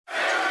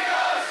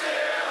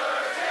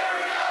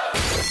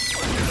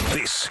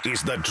This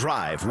is The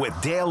Drive with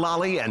Dale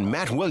Lally and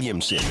Matt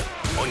Williamson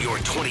on your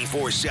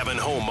 24/7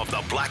 home of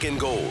the black and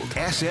gold.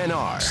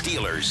 SNR,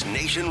 Steelers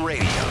Nation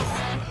Radio.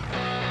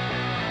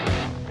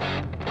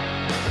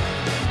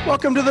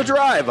 Welcome to The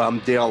Drive. I'm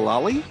Dale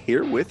Lally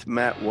here with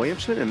Matt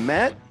Williamson. And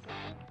Matt,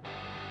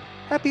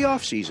 happy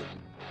off season.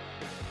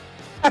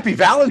 Happy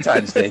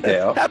Valentine's Day,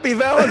 Dale. Happy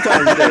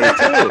Valentine's Day,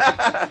 too.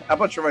 I'm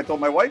not sure if I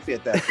told my wife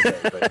yet that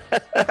today.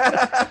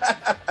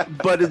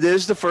 But it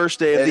is the first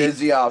day of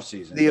the off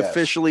season.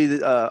 Officially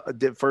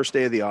the first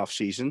day of the off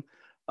season.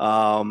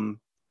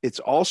 It's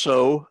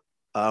also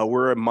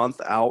we're a month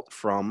out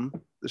from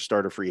the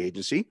start of free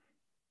agency.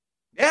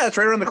 Yeah, it's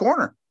right around the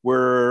corner.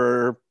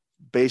 We're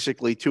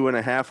basically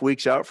 2.5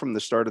 weeks out from the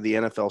start of the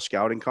NFL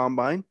scouting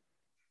combine.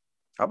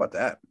 How about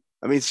that?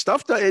 I mean,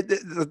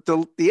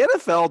 the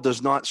NFL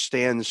does not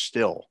stand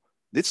still.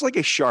 It's like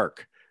a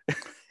shark.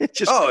 It's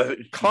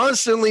just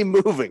constantly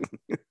moving.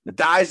 It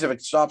dies if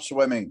it stops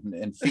swimming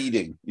and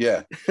feeding.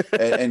 Yeah.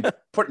 and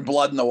putting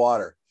blood in the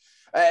water.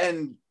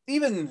 And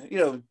even,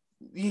 you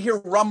hear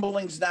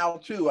rumblings now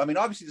too. I mean,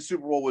 obviously the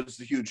Super Bowl was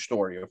the huge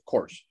story, of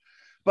course.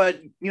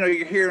 But,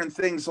 you're hearing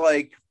things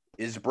like,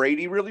 is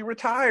Brady really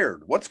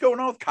retired? What's going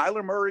on with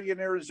Kyler Murray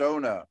in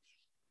Arizona?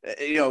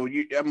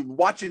 I'm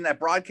watching that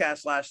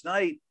broadcast last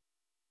night,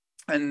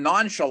 and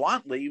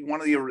nonchalantly,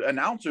 one of the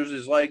announcers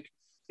is like,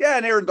 "Yeah,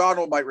 and Aaron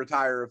Donald might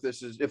retire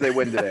if they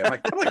win today." I'm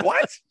like,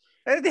 what?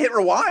 I had to hit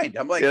rewind.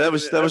 I'm like, yeah, that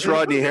was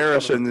Rodney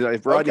Harrison.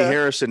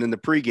 Harrison in the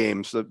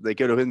pregame, so they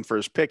go to him for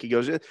his pick. He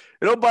goes,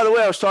 by the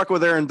way, I was talking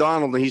with Aaron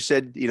Donald, and he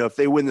said, if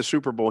they win the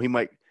Super Bowl, he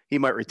might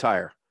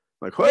retire.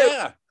 I'm like,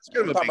 what?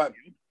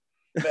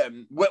 Yeah,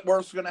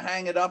 Whitworth's going to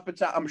hang it up,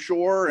 I'm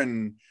sure.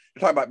 And you're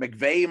talking about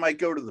McVay might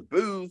go to the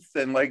booth,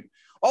 and like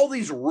all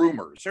these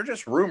rumors. They're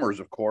just rumors,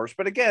 of course.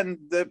 But again,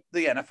 the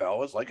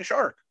NFL is like a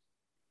shark.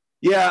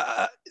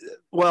 Yeah.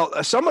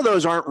 Well, some of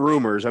those aren't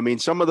rumors. I mean,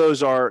 some of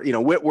those are,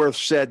 Whitworth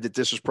said that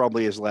this is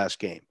probably his last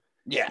game.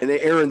 Yeah. And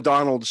Aaron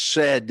Donald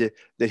said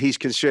that he's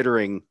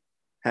considering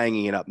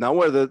hanging it up. Now,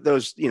 whether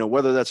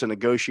that's a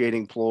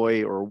negotiating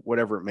ploy or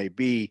whatever it may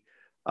be,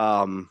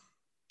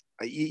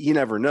 you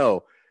never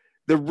know.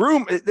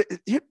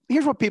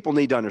 Here's what people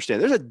need to understand.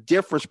 There's a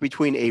difference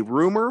between a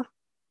rumor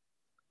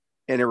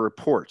and a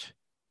report.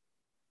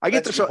 I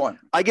get this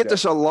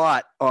a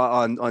lot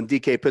on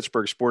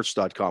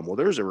DKPittsburghSports.com. Well,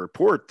 there's a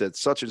report that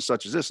such and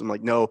such is this. I'm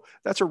like, no,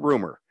 that's a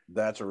rumor.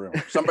 That's a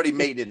rumor. Somebody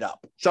made it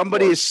up.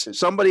 Somebody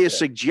is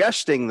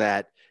suggesting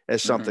that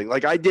as something.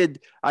 Like I did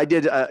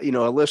a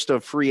list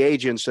of free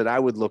agents that I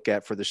would look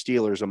at for the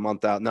Steelers a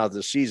month out. Now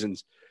the season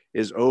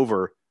is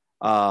over.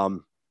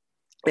 And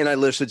I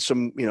listed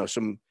some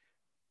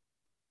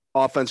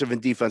offensive and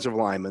defensive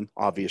linemen,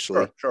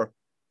 obviously. Sure.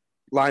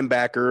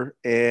 Linebacker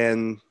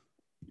and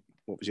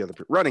what was the other?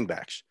 Running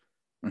backs.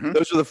 Mm-hmm.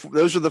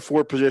 Those are the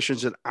four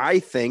positions that I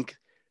think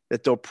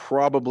that they'll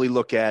probably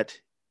look at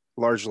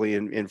largely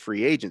in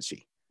free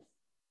agency.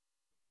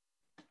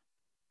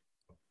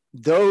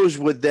 Those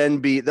would then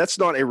be – that's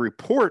not a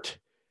report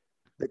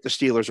that the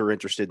Steelers are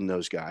interested in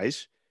those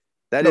guys.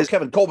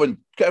 Kevin Colbert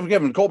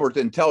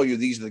didn't tell you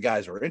these are the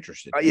guys who are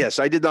interested. Yes,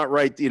 I did not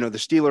write, the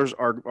Steelers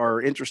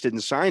are interested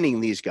in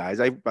signing these guys.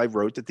 I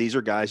wrote that these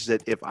are guys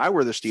that if I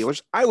were the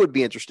Steelers, I would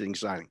be interested in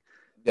signing.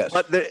 Yes.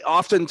 But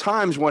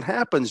oftentimes what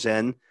happens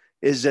then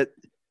is that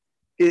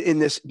in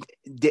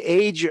the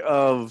age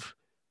of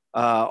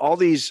all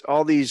these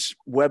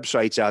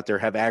websites out there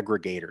have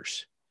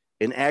aggregators,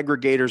 and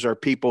aggregators are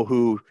people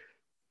who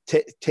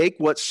take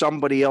what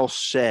somebody else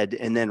said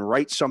and then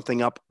write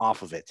something up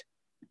off of it.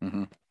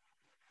 Mm-hmm.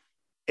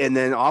 And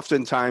then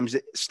oftentimes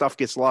stuff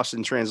gets lost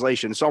in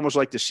translation. It's almost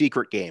like the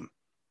secret game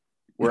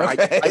where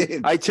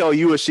I tell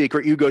you a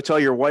secret, you go tell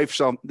your wife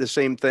the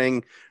same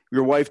thing.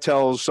 Your wife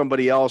tells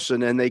somebody else,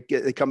 and then they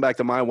come back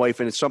to my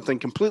wife, and it's something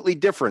completely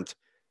different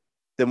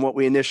than what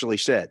we initially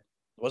said.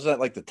 Wasn't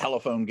that like the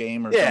telephone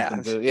game or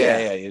something?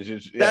 Yeah.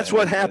 That's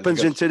what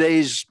happens in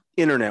today's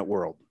internet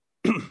world.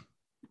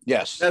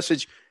 Yes.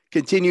 Message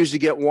continues to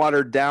get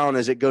watered down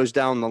as it goes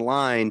down the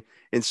line,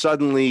 and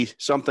suddenly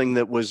something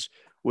that was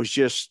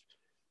just,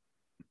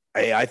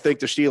 hey, I think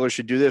the Steelers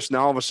should do this.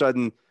 Now all of a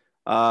sudden,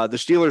 the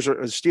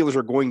Steelers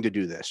are going to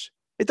do this.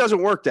 It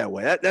doesn't work that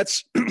way.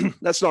 That's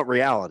not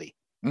reality.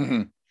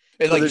 Mm-hmm.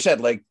 And like you said,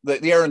 like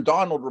the Aaron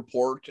Donald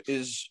report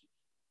is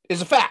a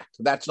fact.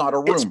 That's not a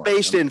rumor. It's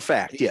based in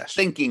fact. He's yes.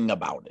 thinking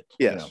about it.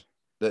 Yes.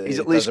 He's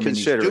at least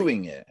considering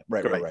doing it.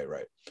 Right.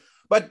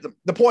 But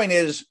the point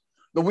is,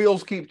 the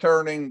wheels keep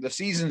turning. The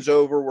season's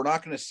over. We're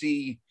not going to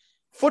see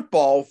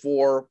football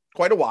for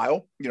quite a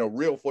while.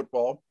 Real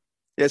football.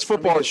 Yeah, it's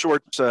football in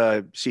short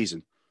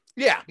season.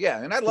 Yeah.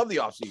 And I love the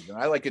off season.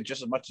 I like it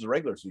just as much as the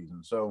regular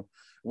season. So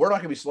we're not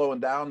going to be slowing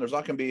down. There's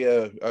not going to be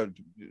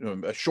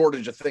a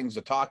shortage of things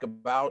to talk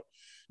about.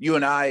 You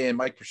and I and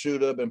Mike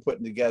Pursuta have been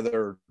putting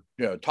together,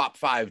 top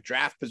 5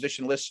 draft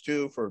position lists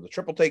too for the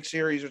Triple Take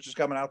series, which is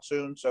coming out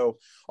soon. So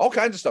all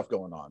kinds of stuff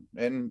going on,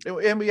 and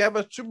we have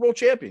a Super Bowl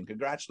champion.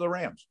 Congrats to the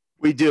Rams.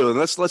 We do. And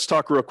let's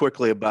talk real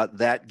quickly about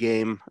that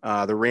game.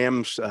 The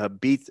Rams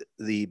beat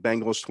the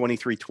Bengals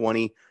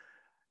 23-20.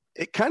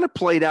 it kind of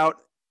played out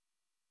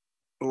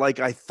like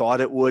I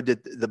thought it would.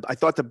 I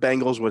thought the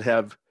Bengals would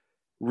have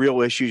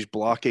real issues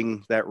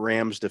blocking that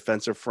Rams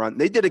defensive front.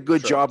 They did a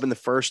good job in the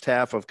first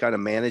half of kind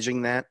of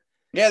managing that.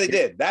 Yeah, they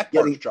did. That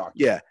part shocked.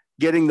 Yeah,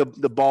 getting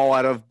the ball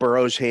out of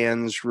Burrow's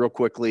hands real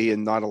quickly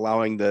and not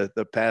allowing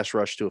the pass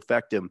rush to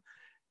affect him.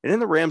 And then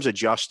the Rams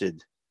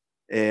adjusted,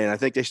 and I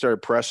think they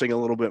started pressing a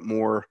little bit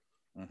more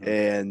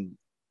and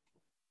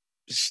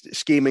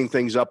scheming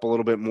things up a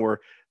little bit more.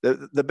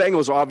 The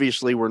Bengals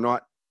obviously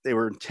they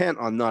were intent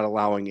on not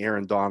allowing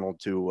Aaron Donald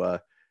to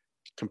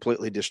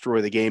completely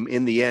destroy the game.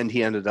 In the end,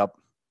 he ended up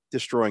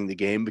destroying the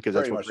game because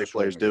that's what great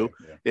players do.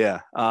 Yeah.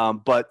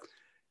 But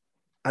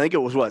I think it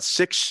was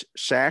 6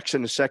 sacks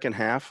in the second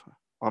half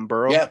on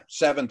Burrow. Yeah,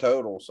 7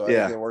 total. So I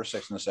think there were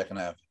 6 in the second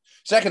half.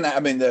 I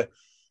mean,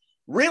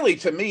 really,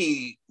 to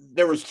me,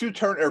 there was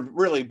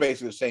really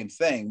basically the same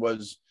thing.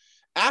 Was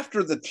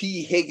after the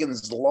T.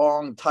 Higgins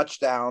long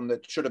touchdown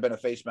that should have been a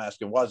face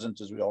mask and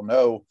wasn't, as we all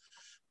know,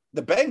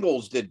 the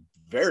Bengals did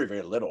very,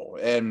 very little.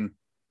 And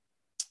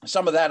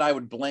some of that I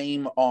would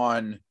blame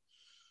on,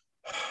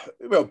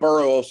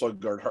 Burrow also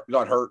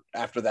got hurt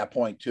after that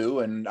point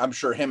too. And I'm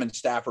sure him and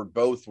Stafford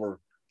both were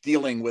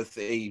dealing with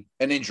an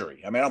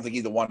injury. I mean, I don't think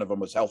either one of them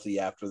was healthy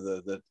after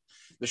the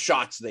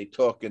shots they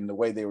took and the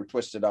way they were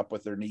twisted up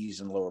with their knees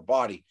and lower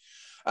body.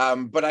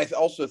 But I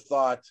also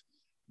thought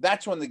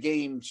that's when the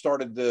game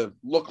started to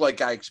look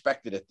like I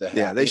expected it to happen.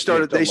 Yeah, they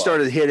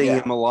started hitting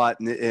him a lot,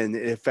 and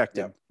it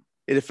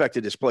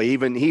affected his play. He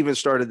even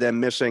started them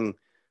missing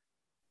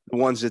the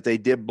ones that they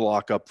did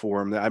block up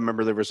for him. I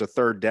remember there was a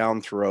third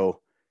down throw,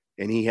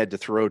 and he had to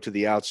throw to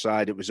the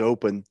outside. It was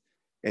open,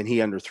 and he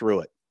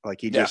underthrew it.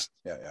 Like he just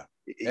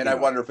And I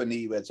wonder if a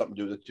knee had something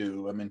to do with it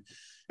too. I mean,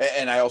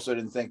 and I also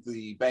didn't think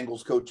the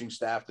Bengals coaching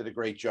staff did a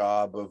great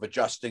job of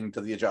adjusting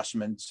to the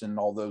adjustments and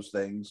all those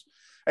things.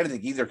 I didn't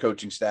think either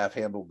coaching staff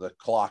handled the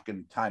clock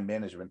and time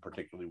management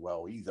particularly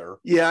well either.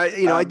 Yeah,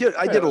 I did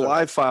a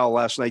live file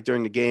last night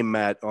during the game,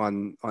 Matt,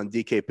 on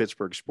DK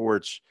Pittsburgh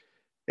Sports,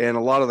 and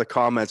a lot of the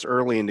comments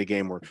early in the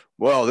game were,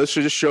 "Well, this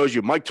just shows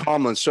you Mike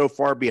Tomlin's so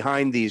far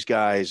behind these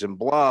guys," and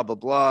blah blah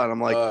blah. And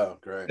I'm like, "Oh,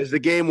 great." As the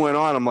game went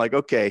on, I'm like,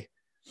 okay.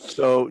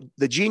 So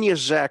the genius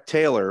Zach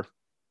Taylor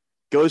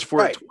goes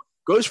for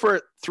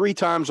it 3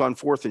 times on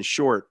 4th and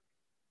short,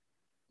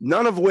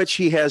 none of which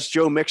he has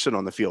Joe Mixon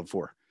on the field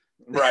for.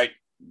 Right.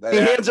 He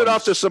hands it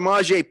off to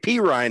Samaje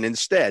Perine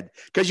instead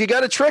because you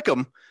got to trick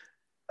him.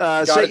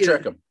 Got to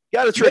trick him.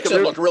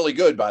 Mixon looked really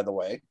good, by the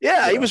way.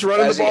 Yeah, he was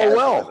running the ball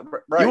well.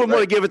 You wouldn't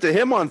want to give it to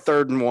him on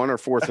 3rd and 1 or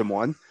 4th and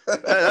 1.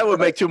 That would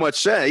make too much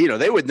sense.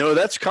 They would know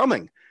that's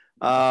coming.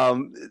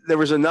 There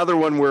was another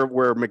one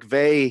where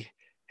McVay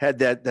had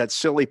that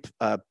silly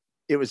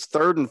it was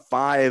 3rd and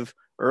 5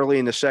 early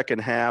in the second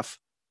half,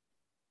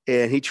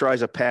 and he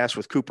tries a pass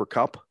with Cooper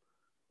Kupp.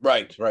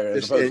 Right.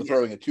 As opposed to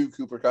throwing it to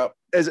Cooper Kupp.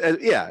 As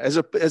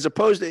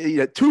opposed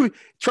to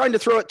trying to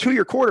throw it to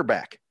your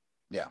quarterback.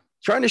 Yeah.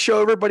 Trying to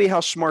show everybody how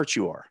smart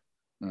you are.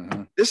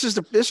 Mm-hmm. This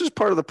is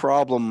part of the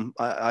problem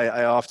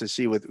I often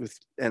see with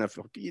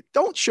NFL. You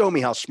don't show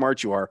me how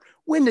smart you are.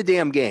 Win the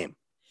damn game.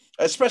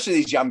 Especially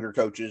these younger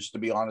coaches, to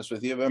be honest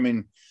with you. I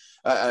mean,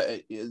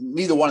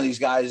 neither one of these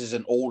guys is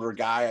an older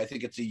guy. I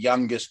think it's the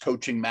youngest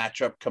coaching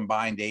matchup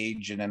combined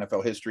age in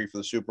NFL history for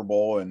the Super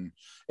Bowl. And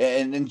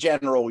in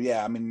general,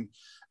 I mean,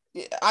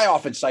 I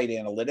often cite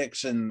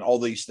analytics and all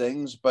these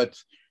things, but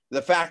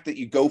the fact that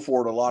you go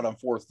for it a lot on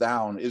 4th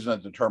down isn't a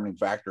determining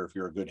factor if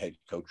you're a good head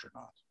coach or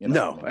not.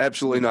 No,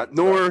 absolutely not.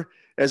 Nor,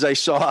 as I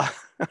saw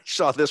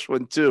this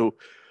one too,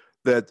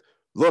 that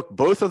look,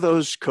 both of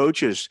those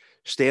coaches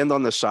stand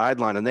on the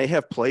sideline and they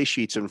have play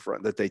sheets in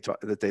front that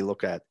they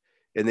look at.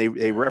 And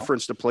they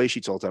reference the play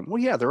sheets all the time.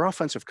 Well, yeah, they're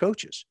offensive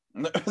coaches.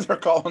 They're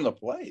calling the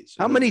plays.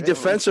 How many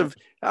defensive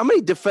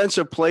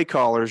play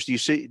callers do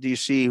you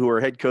see who are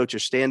head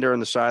coaches stand there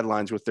on the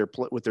sidelines with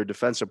their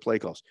defensive play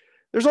calls?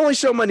 There's only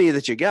so many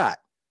that you got.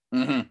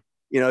 Mm-hmm.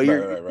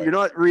 You're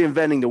not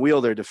reinventing the wheel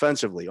there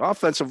defensively.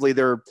 Offensively,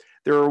 there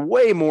are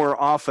way more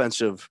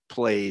offensive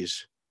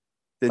plays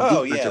than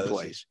defensive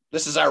plays.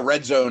 This is our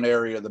red zone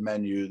area of the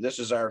menu. This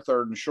is our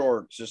 3rd and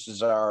shorts. This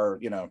is our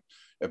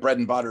bread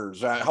and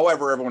butters,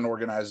 however everyone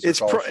organizes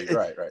it's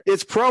right.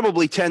 It's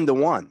probably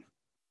 10-1.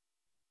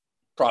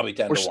 Probably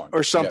 10-1.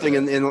 Or something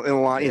in a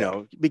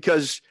line,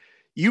 because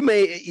you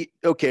may,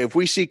 if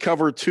we see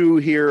cover 2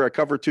 here, a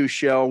cover 2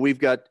 shell, we've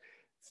got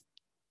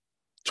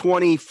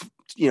 20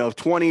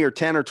 or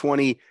 10 or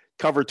 20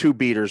 cover 2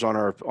 beaters on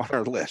our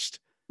list,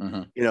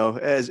 mm-hmm.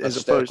 As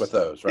opposed with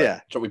those, right?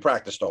 Yeah. So we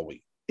practiced all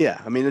week. Yeah.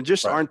 I mean, there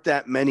just aren't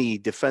that many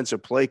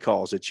defensive play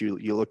calls that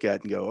you look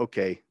at and go,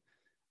 okay,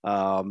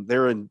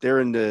 they're in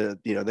the,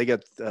 they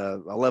got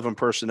 11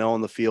 personnel on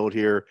the field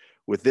here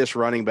with this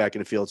running back in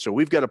the field. So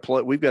we've got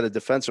a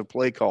defensive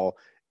play call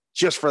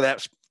just for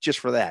that.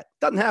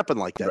 Doesn't happen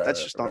like that.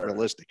 That's just not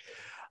realistic.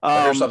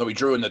 Here's something we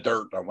drew in the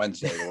dirt on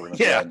Wednesday.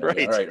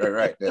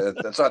 Right.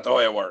 That's not the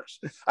way it works.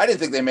 I didn't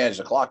think they managed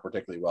the clock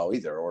particularly well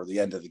either, or the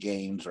end of the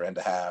games or end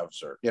of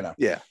halves or,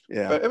 Yeah.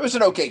 But it was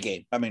an okay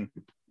game. I mean,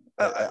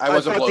 I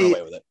wasn't blown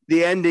away with it.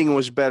 The ending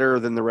was better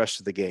than the rest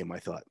of the game, I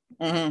thought.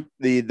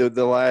 Mm-hmm.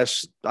 The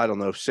last, I don't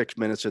know, 6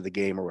 minutes of the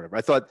game or whatever.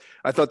 I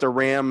thought the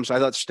Rams, I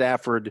thought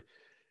Stafford,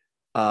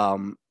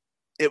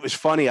 it was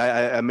funny.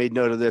 I made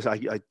note of this. I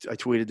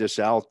tweeted this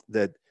out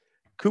that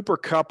Cooper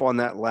Kupp on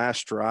that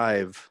last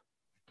drive,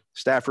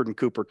 Stafford and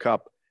Cooper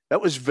Kupp,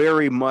 that was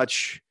very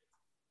much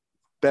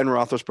Ben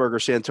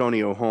Roethlisberger,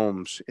 Santonio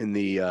Holmes in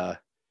the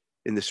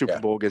Super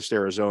Bowl against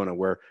Arizona,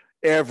 where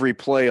every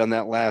play on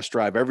that last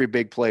drive, every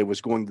big play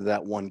was going to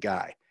that one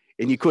guy,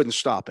 and you couldn't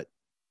stop it.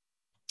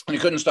 And you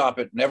couldn't stop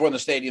it, and everyone in the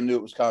stadium knew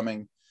it was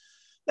coming.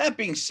 That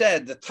being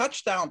said, the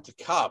touchdown to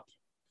Kupp,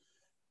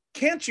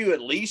 can't you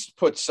at least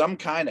put some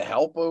kind of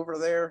help over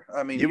there?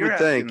 I mean, you would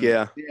think,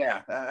 yeah.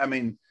 Yeah, I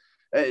mean,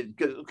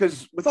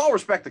 because with all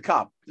respect to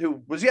Kupp,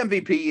 who was the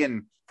MVP,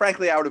 and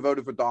frankly, I would have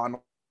voted for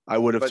Donald. I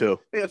would have too.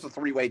 It's a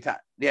three-way tie.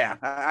 Yeah,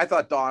 I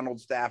thought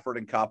Donald, Stafford,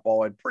 and Kupp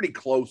all had pretty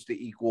close to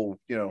equal,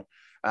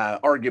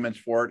 arguments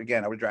for it.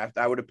 Again,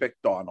 I would have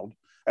picked Donald.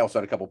 I also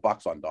had a couple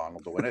bucks on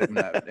Donald to win it,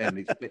 and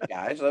these fit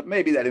guys.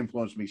 Maybe that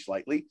influenced me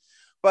slightly,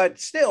 but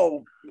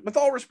still, with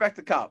all respect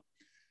to Kupp,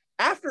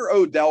 after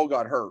Odell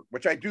got hurt,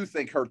 which I do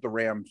think hurt the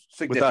Rams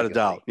significantly. Without a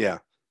doubt, yeah.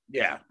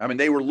 Yeah, I mean,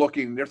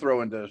 they're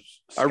throwing to.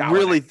 I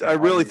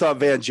really thought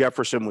Van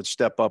Jefferson would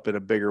step up in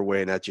a bigger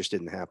way, and that just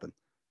didn't happen.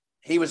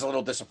 He was a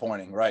little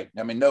disappointing, right?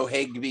 I mean, no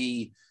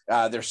Higbee.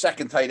 Their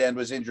second tight end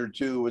was injured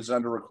too. Was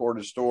under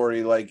recorded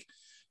story.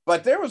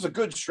 But there was a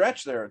good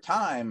stretch there, a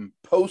time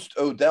post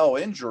Odell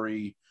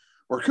injury,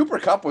 where Cooper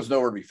Kupp was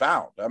nowhere to be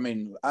found. I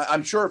mean,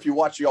 I'm sure if you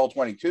watch the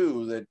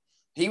All-22 that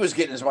he was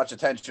getting as much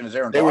attention as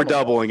Aaron. They were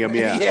doubling him,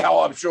 yeah. Yeah,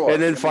 I'm sure. And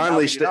then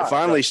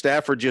finally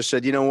Stafford just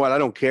said, "You know what? I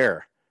don't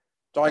care.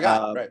 So I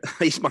got right.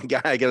 He's my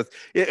guy. I got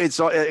it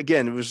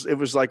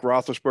was like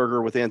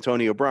Roethlisberger with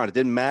Antonio Brown. It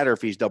didn't matter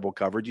if he's double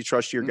covered. You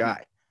trust your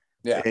guy.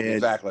 Yeah,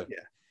 exactly.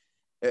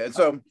 Yeah. And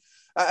so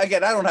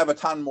again, I don't have a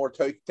ton more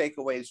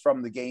takeaways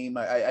from the game.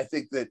 I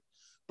think that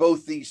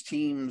both these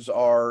teams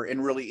are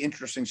in really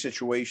interesting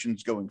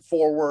situations going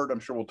forward. I'm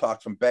sure we'll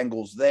talk some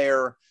Bengals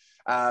there.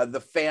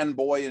 The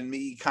fanboy in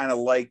me kind of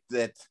liked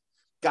that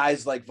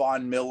guys like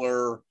Von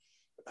Miller,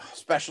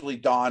 especially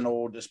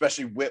Donald,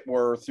 especially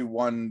Whitworth, who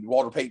won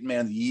Walter Payton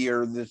Man of the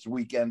Year this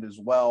weekend as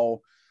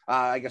well.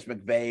 I guess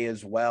McVay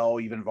as well,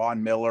 even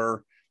Von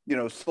Miller,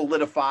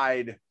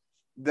 solidified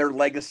their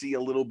legacy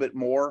a little bit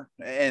more.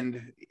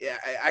 And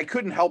I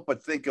couldn't help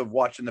but think of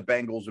watching the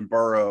Bengals and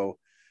Burrow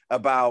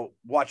about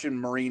watching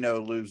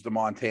Marino lose to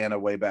Montana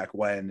way back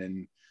when.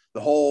 And the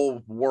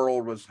whole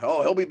world was,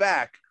 he'll be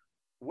back.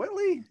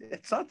 Willie,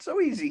 it's not so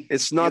easy.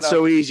 It's not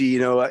so easy,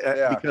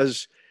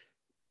 because,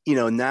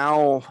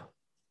 now,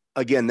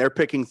 again, they're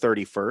picking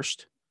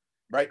 31st,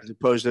 right? As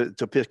opposed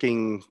to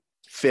picking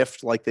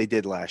 5th like they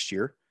did last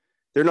year.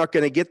 They're not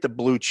going to get the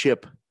blue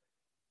chip,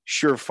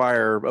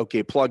 surefire.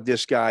 Okay, plug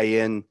this guy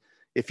in.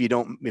 If you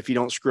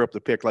don't screw up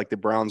the pick like the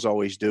Browns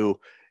always do,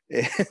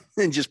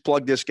 and just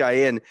plug this guy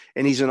in,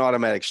 and he's an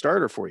automatic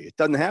starter for you. It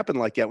doesn't happen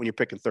like that when you're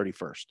picking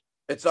 31st.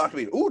 It's not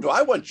going to be, do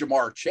I want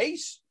Jamar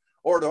Chase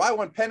or do I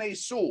want Penei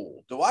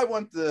Sewell? Do I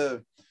want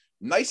the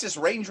nicest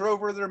Range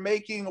Rover they're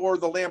making or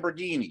the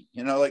Lamborghini?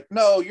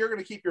 No, you're going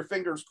to keep your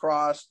fingers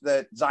crossed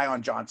that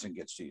Zion Johnson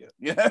gets to you.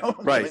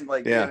 Right?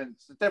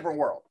 It's a different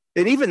world.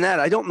 And even that,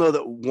 I don't know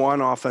that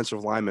one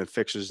offensive lineman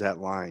fixes that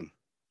line.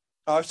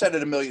 Oh, I've said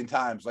it a million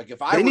times. Like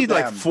if I they need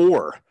them, like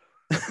 4.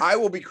 I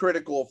will be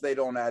critical if they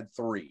don't add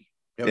 3.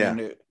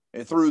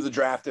 Through the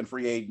draft and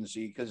free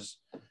agency, because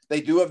they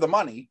do have the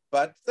money,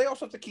 but they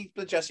also have to keep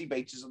the Jesse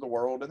Bateses of the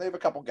world, and they have a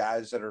couple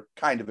guys that are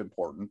kind of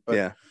important.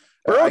 But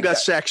Burrow got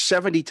sacked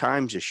 70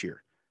 times this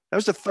year. That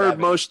was the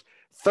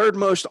third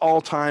most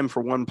all time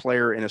for one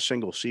player in a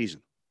single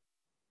season.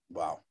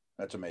 Wow,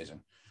 that's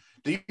amazing.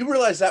 Do you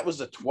realize that was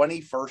the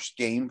 21st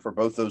game for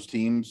both those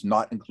teams,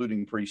 not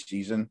including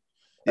preseason?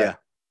 Yeah,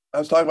 I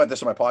was talking about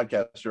this on my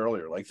podcast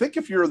earlier. Like, think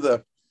if you're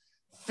the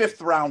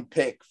 5th round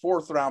pick,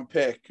 4th round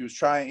pick, who's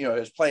trying,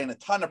 is playing a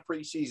ton of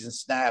preseason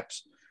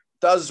snaps,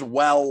 does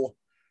well,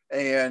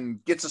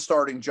 and gets a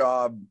starting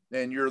job,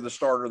 and you're the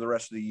starter the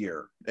rest of the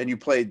year, and you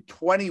played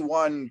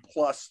 21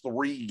 plus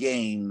 3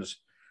 games.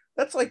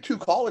 That's like 2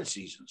 college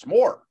seasons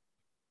more.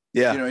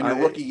 Yeah. In your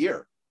rookie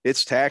year.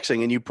 It's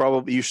taxing. And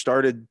you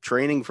started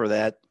training for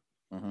that,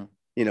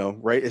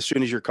 right as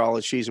soon as your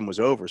college season was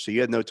over. So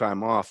you had no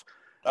time off.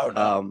 Oh,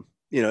 no.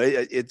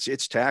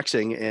 It's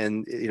taxing.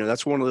 And,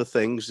 that's one of the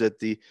things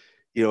that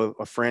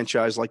a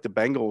franchise like the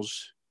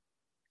Bengals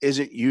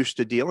isn't used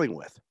to dealing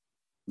with.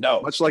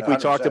 No. Much like 100%. We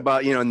talked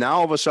about, now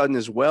all of a sudden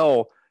as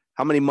well,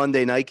 how many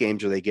Monday night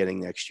games are they getting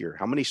next year?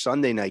 How many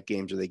Sunday night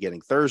games are they getting?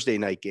 Thursday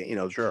night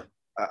game, sure.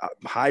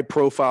 High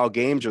profile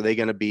games are they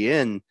going to be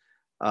in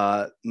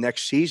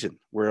next season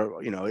where,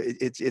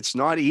 it's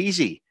not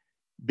easy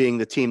being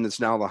the team that's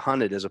now the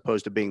hunted as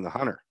opposed to being the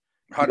hunter.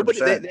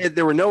 100%.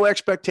 There were no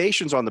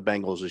expectations on the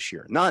Bengals this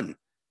year. None.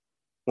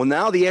 Well,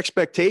 now the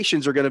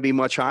expectations are going to be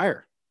much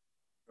higher.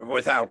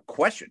 Without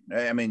question.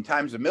 I mean,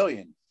 times a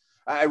million.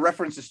 I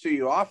referenced this to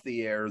you off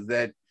the air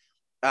that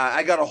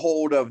I got a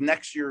hold of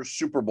next year's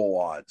Super Bowl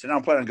odds, and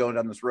I'm planning on going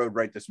down this road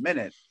right this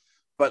minute.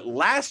 But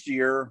last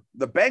year,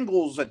 the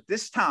Bengals at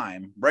this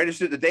time, right as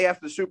the day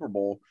after the Super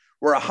Bowl,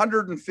 were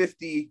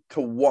 150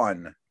 to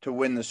 1 to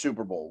win the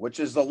Super Bowl, which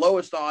is the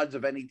lowest odds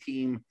of any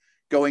team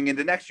going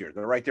into next year.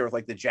 They're right there with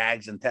like the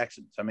Jags and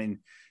Texans. I mean,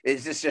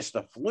 is this just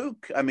a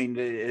fluke? I mean,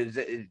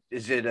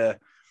 is it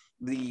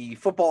the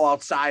Football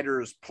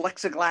Outsiders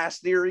plexiglass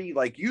theory?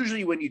 Like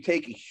usually when you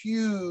take a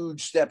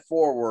huge step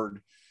forward,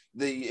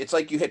 it's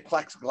like you hit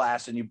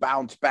plexiglass and you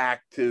bounce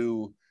back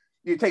to,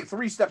 you take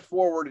 3 steps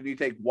forward and you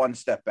take 1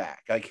 step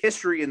back. Like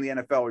history in the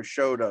NFL has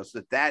showed us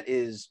that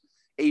is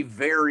a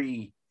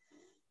very,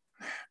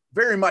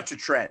 very much a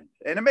trend.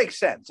 And it makes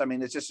sense. I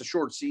mean, it's just a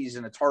short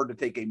season. It's hard to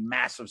take a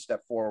massive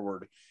step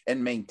forward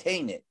and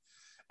maintain it.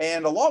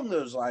 And along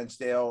those lines,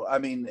 Dale, I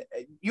mean,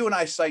 you and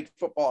I cite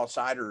Football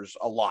Outsiders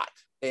a lot.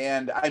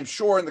 And I'm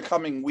sure in the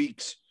coming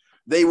weeks,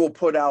 they will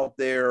put out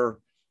their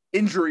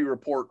injury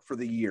report for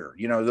the year,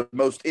 you know, the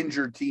most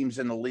injured teams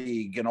in the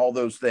league and all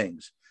those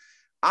things.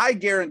 I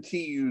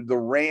guarantee you the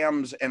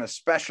Rams and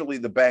especially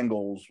the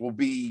Bengals will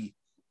be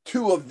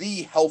 2 of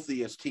the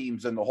healthiest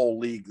teams in the whole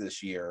league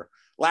this year.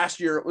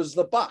 Last year, it was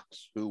the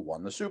Bucs who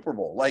won the Super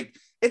Bowl. Like,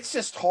 it's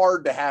just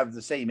hard to have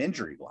the same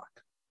injury luck.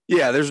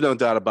 Yeah, there's no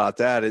doubt about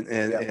that.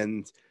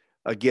 And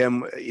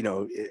again, you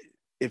know,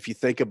 if you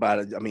think about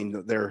it, I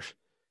mean, they're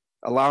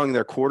allowing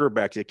their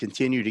quarterback to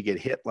continue to get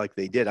hit like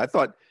they did. I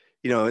thought,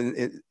 you know,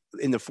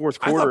 in the fourth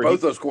quarter, I thought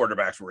both those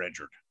quarterbacks were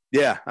injured.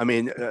 Yeah, I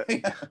mean,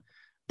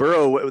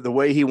 Burrow, the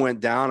way he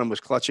went down and was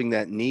clutching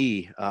that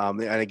knee,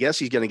 and I guess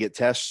he's going to get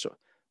tests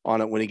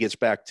on it when he gets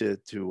back to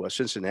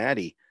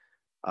Cincinnati.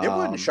 It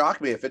wouldn't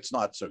shock me if it's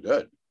not so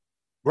good.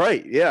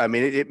 Right. Yeah. I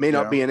mean, it may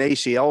not be an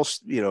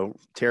ACL, you know,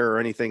 tear or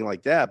anything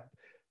like that.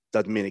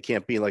 Doesn't mean it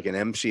can't be like an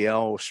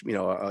MCL, you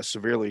know, a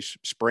severely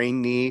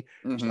sprained knee,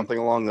 something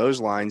along those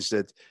lines.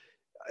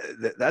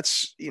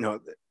 That's, you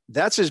know,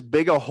 that's as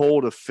big a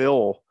hole to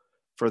fill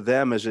for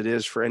them as it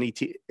is for any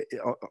team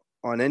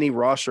on any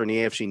roster in the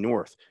AFC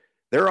North.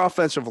 Their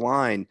offensive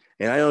line,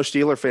 and I know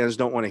Steeler fans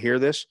don't want to hear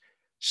this,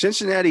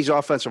 Cincinnati's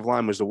offensive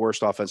line was the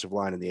worst offensive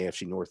line in the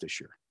AFC North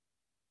this year.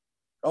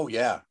 Oh,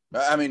 yeah.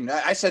 I mean,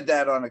 I said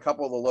that on a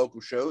couple of the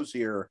local shows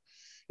here,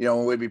 you know,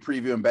 when we'd be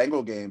previewing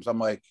Bengal games. I'm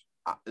like,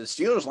 the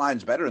Steelers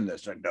line's better than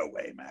this. Like, no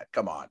way, Matt.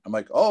 Come on. I'm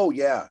like, oh,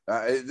 yeah,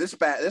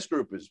 this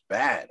group is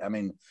bad. I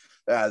mean,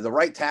 the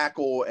right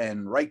tackle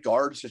and right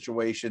guard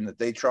situation that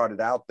they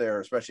trotted out there,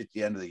 especially at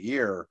the end of the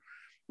year,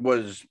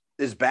 was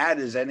as bad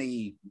as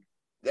any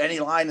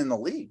line in the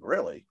league,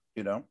 really,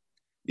 you know?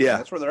 Yeah.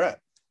 That's where they're at.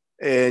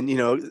 And, you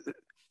know,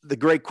 the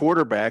great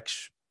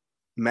quarterbacks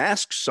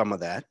mask some of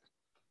that.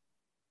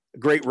 A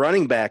great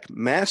running back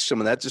masks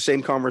some of that. It's the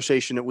same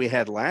conversation that we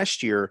had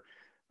last year,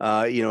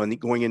 you know, and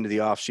going into the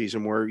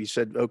offseason where you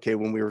said, okay,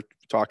 when we were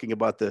talking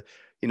about the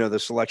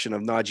selection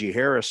of Najee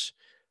Harris,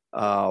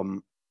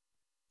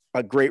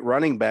 a great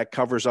running back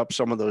covers up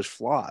some of those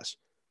flaws.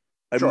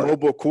 A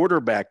mobile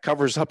quarterback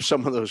covers up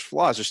some of those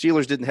flaws. The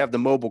Steelers didn't have the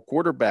mobile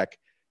quarterback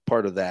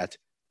part of that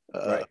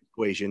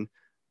equation,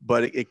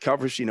 but it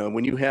covers, you know,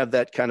 when you have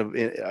that kind of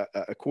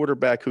a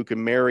quarterback who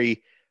can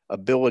marry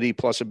ability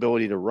plus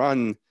ability to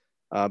run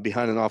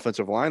behind an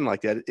offensive line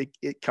like that,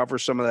 it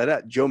covers some of that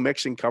up. Joe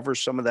Mixon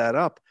covers some of that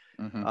up.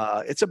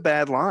 It's a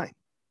bad line.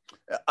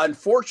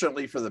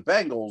 Unfortunately for the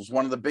Bengals,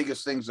 one of the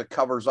biggest things that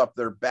covers up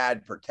their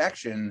bad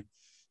protection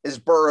is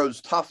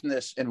Burrow's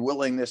toughness and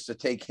willingness to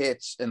take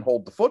hits and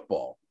hold the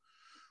football.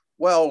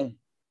 Well,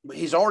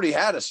 he's already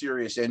had a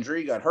serious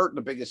injury. He got hurt in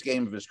the biggest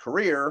game of his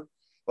career.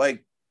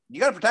 Like, you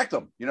got to protect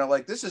him. You know,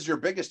 like, this is your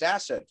biggest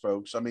asset,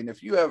 folks. I mean,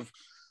 if you have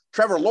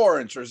Trevor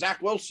Lawrence or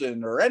Zach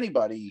Wilson or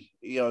anybody,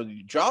 you know,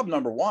 job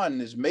number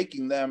one is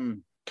making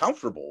them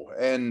comfortable.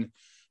 And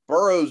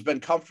Burrow's been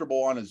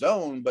comfortable on his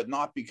own, but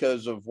not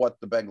because of what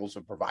the Bengals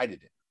have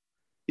provided him.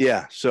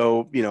 Yeah.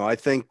 So, you know, I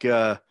think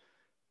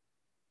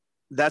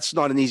that's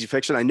not an easy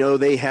fix. And I know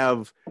they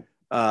have,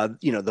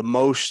 you know, the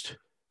most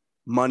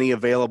money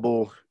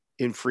available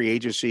in free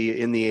agency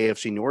in the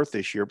AFC North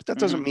this year, but that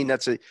doesn't mean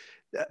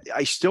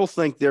I still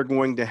think they're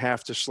going to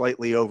have to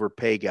slightly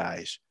overpay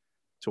guys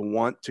to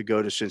want to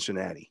go to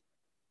Cincinnati.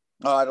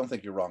 Oh, I don't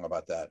think you're wrong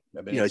about that.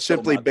 I mean, you know, it's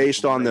simply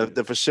based on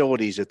the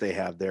facilities that they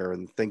have there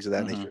and things of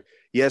that nature.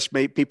 Yes,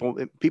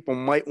 people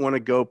might want to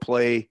go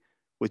play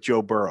with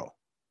Joe Burrow.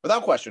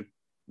 Without question.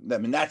 I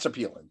mean, that's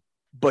appealing.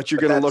 But you're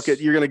going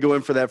to go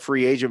in for that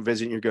free agent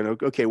visit. And you're going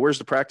to, okay, where's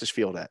the practice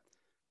field at?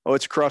 Oh,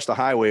 it's across the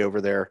highway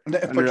over there,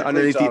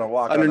 underneath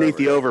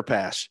the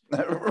overpass.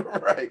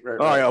 Right. All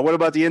right. What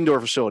about the indoor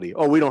facility?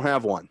 Oh, we don't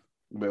have one.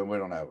 We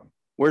don't have one.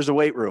 Where's the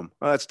weight room?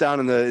 Oh, it's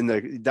down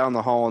down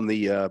the hall in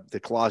the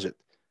closet.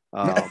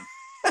 I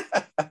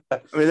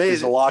mean,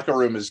 the locker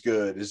room is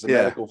good. Is the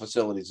medical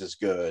facilities is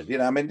good? You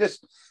know, I mean, and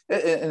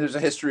there's a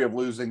history of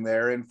losing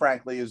there. And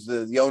frankly, is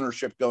the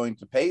ownership going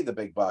to pay the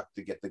big buck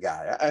to get the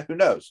guy? Who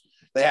knows?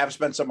 They have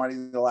spent some money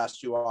in the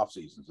last 2 off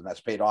seasons, and that's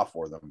paid off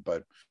for them.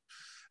 But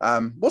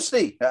we'll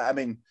see. I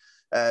mean,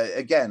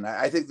 again,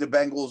 I think the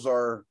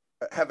Bengals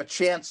have a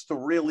chance to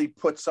really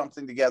put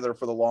something together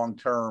for the long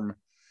term.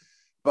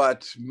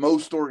 but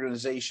most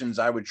organizations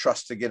I would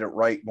trust to get it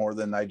right more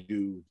than I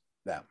do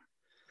them.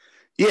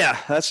 Yeah,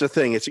 that's the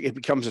thing. It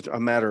becomes a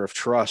matter of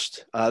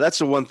trust. That's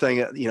the one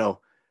thing,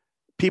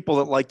 people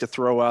that like to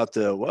throw out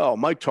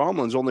Mike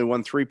Tomlin's only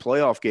won 3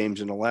 playoff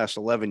games in the last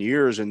 11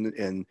 years. And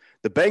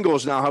the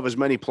Bengals now have as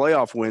many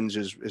playoff wins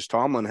as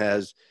Tomlin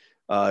has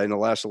in the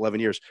last 11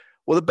 years.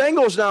 Well, the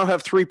Bengals now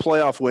have 3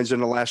 playoff wins in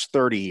the last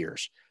 30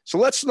 years. So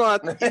let's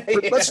not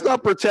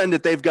pretend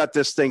that they've got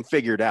this thing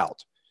figured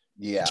out.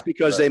 Yeah. It's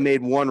because they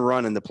made one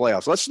run in the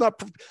playoffs.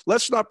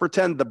 Let's not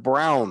pretend the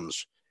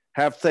Browns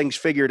have things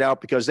figured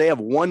out because they have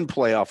 1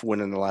 playoff win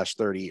in the last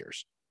 30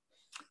 years.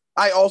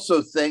 I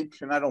also think,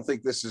 and I don't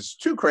think this is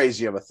too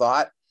crazy of a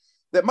thought,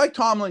 that Mike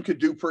Tomlin could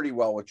do pretty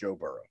well with Joe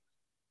Burrow.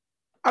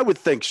 I would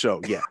think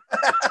so, yeah.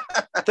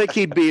 I think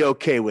he'd be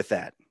okay with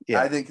that.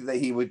 Yeah. I think that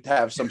he would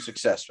have some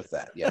success with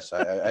that. Yes,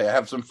 I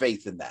have some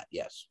faith in that.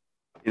 Yes.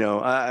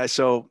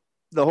 So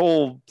the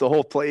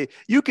whole play,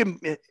 you can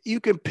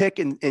pick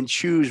and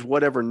choose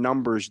whatever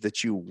numbers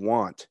that you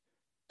want.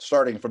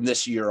 Starting from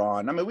this year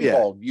on. I mean, we've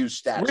all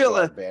used stats to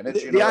our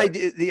advantage.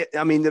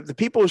 The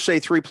people who say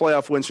 3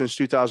 playoff wins since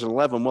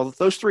 2011, well,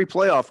 those 3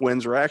 playoff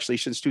wins are actually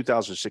since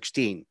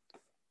 2016.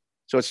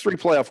 So it's 3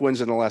 playoff wins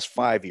in the last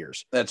 5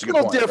 years. That's a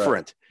little point,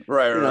 different.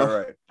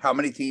 Right. How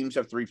many teams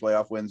have 3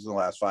 playoff wins in the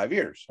last 5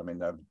 years? I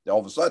mean, all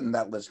of a sudden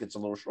that list gets a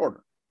little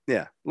shorter.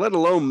 Yeah. Let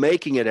alone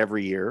making it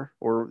every year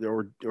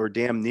or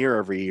damn near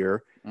every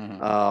year.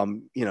 Mm-hmm.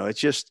 It's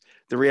just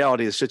the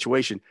reality of the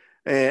situation.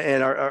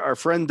 And our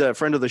friend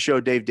of the show,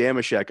 Dave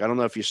Damashek, I don't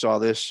know if you saw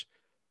this.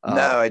 No,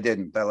 I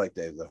didn't. I like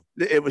Dave, though.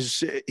 It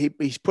was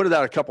he's put it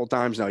out a couple of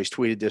times now. He's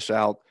tweeted this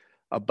out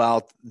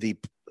about the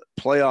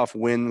playoff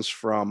wins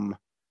from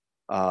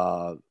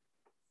quarterbacks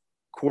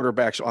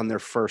on their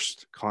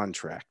first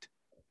contract.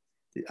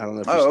 I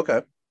don't know.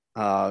 Okay.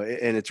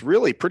 And it's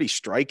really pretty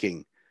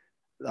striking.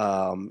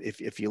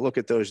 If you look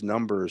at those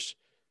numbers,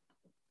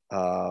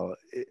 I'm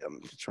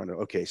trying to.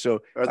 Okay,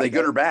 so are they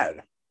good or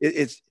bad?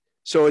 It's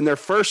so in their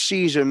first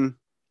season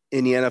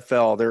in the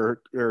NFL,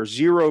 there are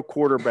 0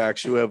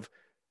 quarterbacks who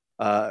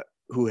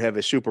have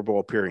a Super Bowl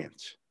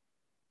appearance.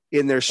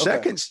 In their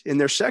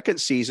second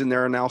season,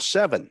 there are now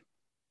 7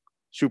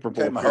 Super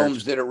Bowl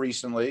appearances. Mahomes did it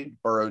recently.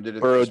 Burrow did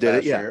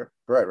it. Yeah.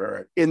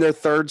 Right. In their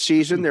third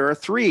season, there are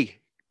 3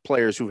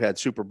 players who had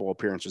Super Bowl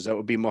appearances. That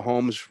would be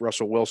Mahomes,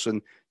 Russell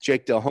Wilson,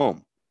 Jake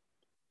Delhomme.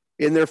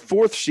 In their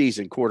 4th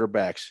season,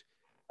 quarterbacks,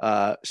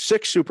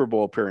 6 Super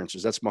Bowl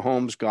appearances. That's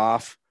Mahomes,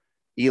 Goff,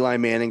 Eli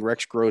Manning,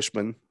 Rex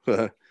Grossman,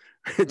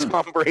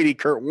 Tom Brady,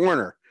 Kurt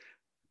Warner.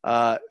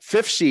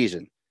 5th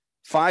season,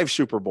 5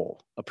 Super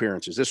Bowl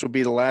appearances. This would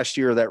be the last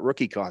year of that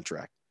rookie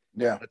contract.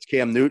 Yeah. That's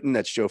Cam Newton.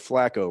 That's Joe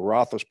Flacco,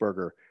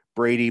 Roethlisberger,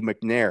 Brady,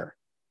 McNair.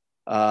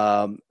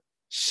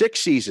 6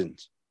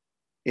 seasons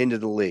into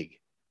the league,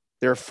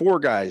 there are 4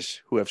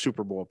 guys who have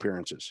Super Bowl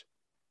appearances.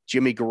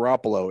 Jimmy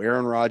Garoppolo,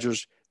 Aaron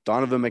Rodgers,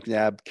 Donovan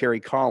McNabb, Kerry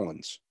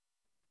Collins.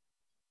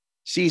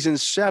 Season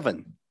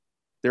 7,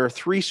 there are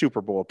 3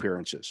 Super Bowl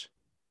appearances.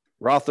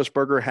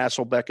 Roethlisberger,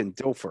 Hasselbeck, and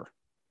Dilfer.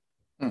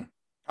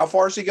 How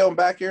far is he going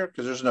back here?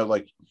 Because there's no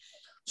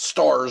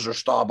Stars or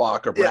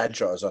Staubach or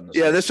Bradshaw's on this.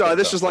 Yeah, this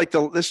is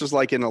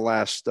like in the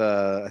last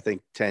I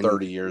think 10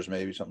 30 years,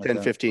 maybe something 10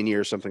 like that. 15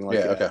 years, something like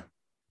that.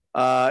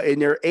 Okay. In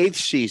their 8th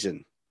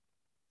season,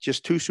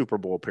 just 2 Super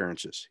Bowl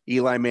appearances.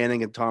 Eli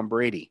Manning and Tom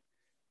Brady.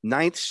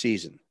 9th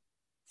season,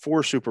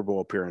 4 Super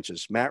Bowl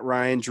appearances. Matt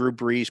Ryan, Drew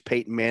Brees,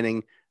 Peyton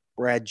Manning,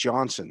 Brad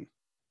Johnson.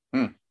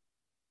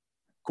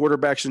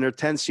 Quarterbacks in their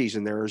 10th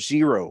season, there are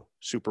 0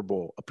 Super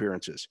Bowl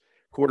appearances.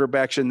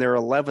 Quarterbacks in their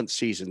 11th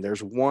season,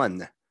 there's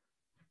 1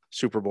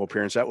 Super Bowl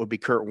appearance. That would be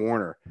Kurt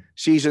Warner.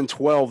 Season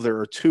 12, there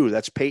are 2.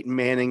 That's Peyton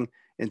Manning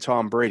and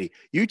Tom Brady.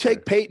 You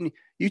take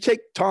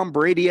Tom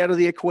Brady out of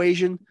the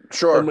equation.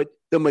 Sure.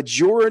 The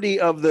majority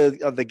of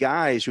the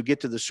guys who get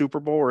to the Super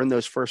Bowl are in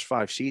those first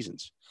 5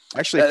 seasons.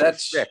 Actually,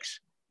 that's 6.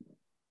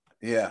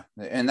 Yeah,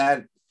 and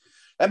that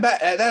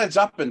adds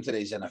up in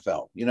today's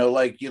NFL. You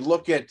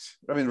look at.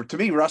 I mean, to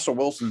me, Russell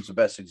Wilson's the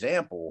best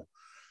example,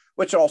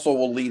 which also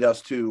will lead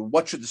us to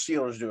what should the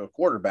Steelers do a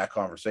quarterback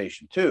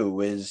conversation too.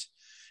 Is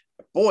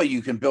boy,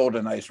 you can build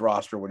a nice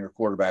roster when your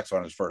quarterback's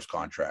on his first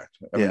contract.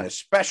 I mean,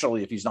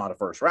 especially if he's not a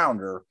first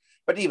rounder,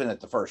 but even at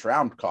the first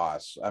round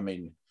costs. I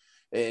mean,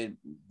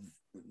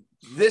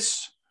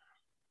 this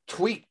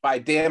tweet by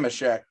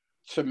Damashek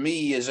to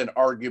me is an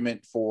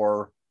argument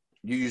for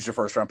you use your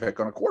first round pick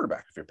on a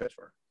quarterback if you're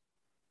Pittsburgh.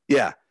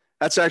 Yeah,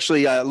 that's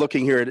actually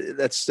looking here.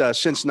 That's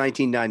since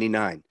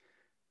 1999.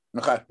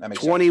 Okay, that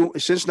makes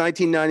sense. Since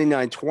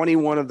 1999,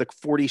 21 of the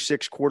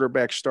 46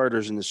 quarterback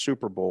starters in the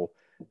Super Bowl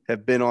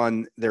have been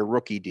on their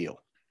rookie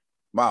deal.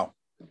 Wow.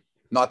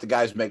 Not the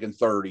guys making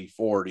 30,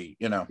 40,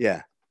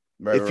 Yeah.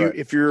 Right,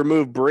 if you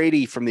remove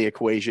Brady from the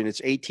equation,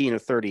 it's 18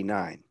 of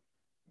 39.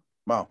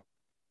 Wow.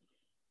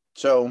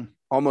 So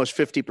almost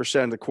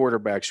 50% of the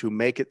quarterbacks who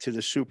make it to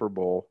the Super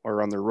Bowl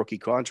are on their rookie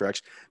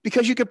contracts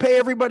because you could pay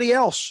everybody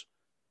else.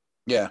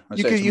 Yeah.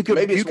 You could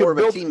maybe it's more of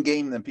a team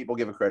game than people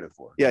give it credit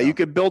for. Yeah. You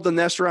could build the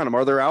nest around them.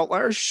 Are there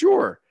outliers?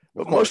 Sure.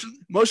 But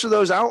most of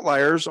those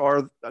outliers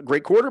are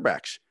great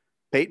quarterbacks.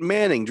 Peyton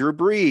Manning, Drew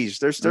Brees.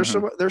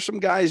 There's some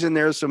guys in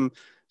there, some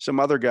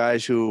other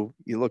guys who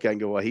you look at and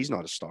go, well, he's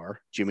not a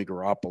star. Jimmy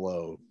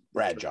Garoppolo,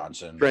 Brad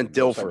Johnson, Trent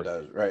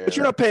Dilfer. Right, but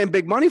you're not paying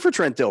big money for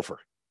Trent Dilfer.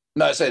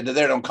 No, I said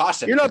they don't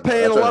cost anything. You're not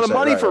paying a lot of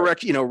money for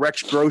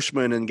Rex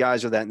Grossman and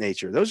guys of that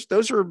nature.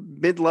 Those are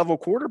mid-level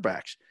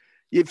quarterbacks.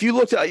 If you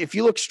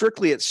look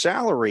strictly at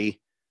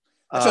salary,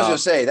 that's what I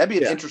was going to say. That'd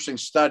be an interesting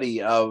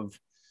study of,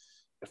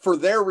 for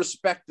their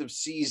respective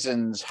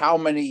seasons, how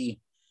many,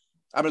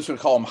 I'm just going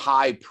to call them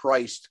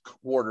high-priced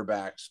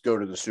quarterbacks go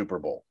to the Super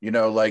Bowl.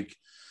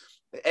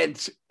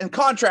 And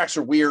contracts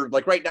are weird.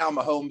 Like right now,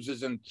 Mahomes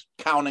isn't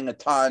counting a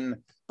ton,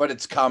 but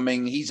it's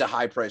coming. He's a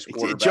high-priced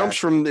quarterback. It jumps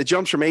from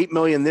 $8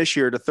 million this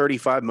year to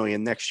 $35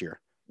 million next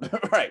year.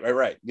 Right.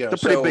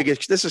 It's a pretty big.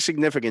 This is a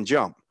significant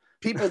jump.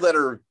 People that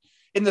are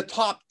in the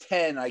top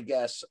 10, I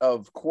guess,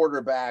 of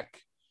quarterback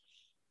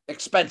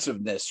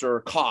expensive-ness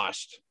or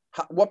cost,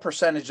 what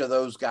percentage of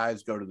those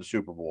guys go to the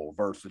Super Bowl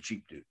versus the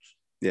cheap dudes?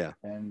 Yeah.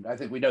 And I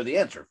think we know the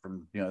answer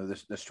from,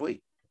 this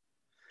tweet.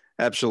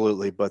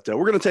 Absolutely. But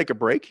we're going to take a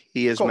break.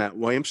 He is Matt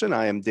Williamson.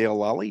 I am Dale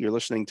Lally. You're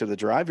listening to The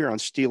Drive here on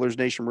Steelers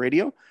Nation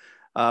Radio.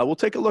 We'll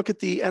take a look at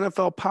the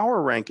NFL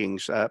power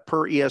rankings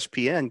per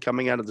ESPN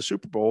coming out of the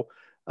Super Bowl.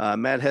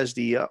 Matt has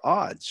the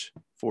odds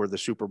for the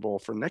Super Bowl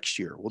for next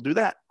year. We'll do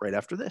that right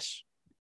after this.